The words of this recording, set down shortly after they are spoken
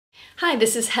Hi,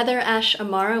 this is Heather Ash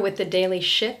Amara with the Daily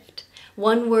Shift,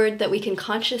 one word that we can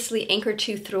consciously anchor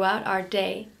to throughout our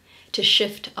day to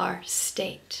shift our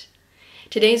state.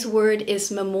 Today's word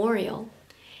is memorial,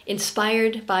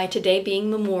 inspired by today being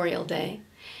Memorial Day.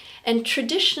 And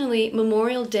traditionally,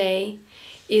 Memorial Day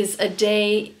is a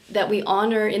day that we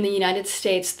honor in the United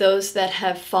States those that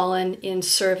have fallen in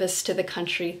service to the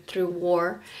country through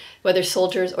war, whether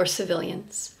soldiers or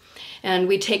civilians. And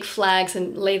we take flags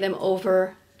and lay them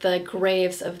over the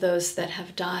graves of those that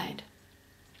have died.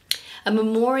 A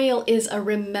memorial is a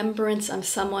remembrance of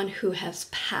someone who has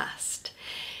passed.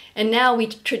 And now we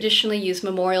traditionally use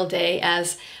Memorial Day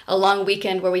as a long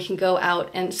weekend where we can go out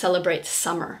and celebrate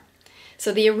summer.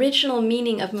 So the original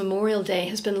meaning of Memorial Day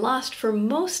has been lost for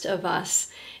most of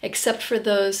us, except for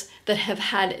those that have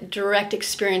had direct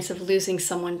experience of losing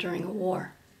someone during a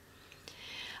war.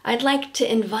 I'd like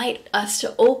to invite us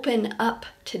to open up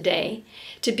today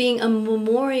to being a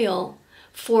memorial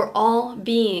for all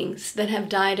beings that have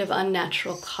died of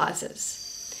unnatural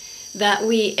causes. That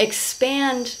we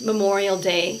expand Memorial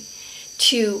Day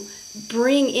to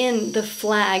bring in the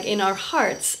flag in our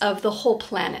hearts of the whole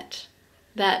planet.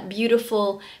 That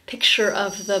beautiful picture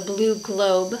of the blue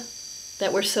globe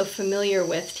that we're so familiar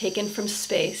with, taken from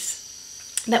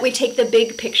space. That we take the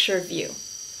big picture view.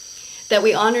 That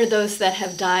we honor those that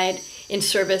have died in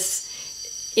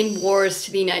service in wars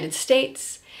to the United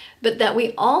States, but that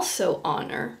we also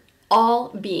honor all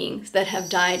beings that have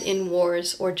died in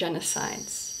wars or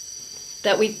genocides.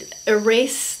 That we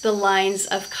erase the lines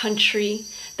of country,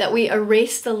 that we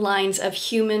erase the lines of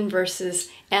human versus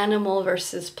animal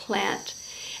versus plant,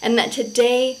 and that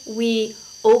today we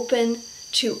open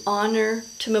to honor,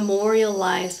 to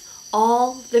memorialize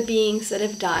all the beings that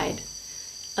have died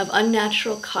of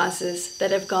unnatural causes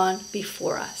that have gone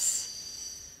before us.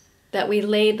 That we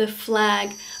lay the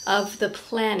flag of the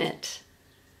planet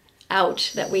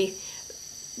out, that we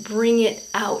bring it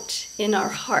out in our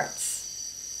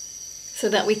hearts so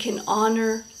that we can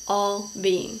honor all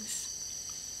beings.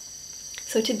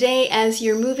 So today, as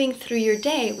you're moving through your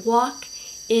day, walk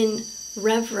in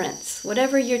reverence.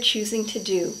 Whatever you're choosing to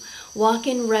do, walk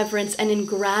in reverence and in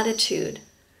gratitude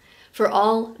for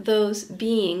all those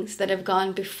beings that have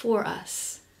gone before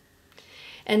us.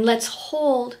 And let's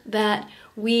hold that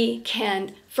we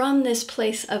can, from this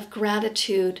place of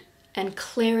gratitude and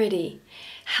clarity,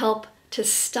 help to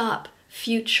stop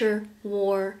future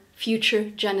war, future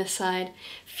genocide,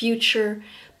 future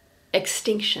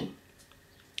extinction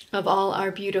of all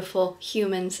our beautiful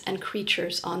humans and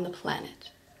creatures on the planet.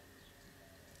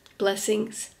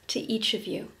 Blessings to each of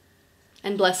you,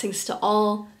 and blessings to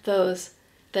all those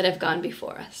that have gone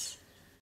before us.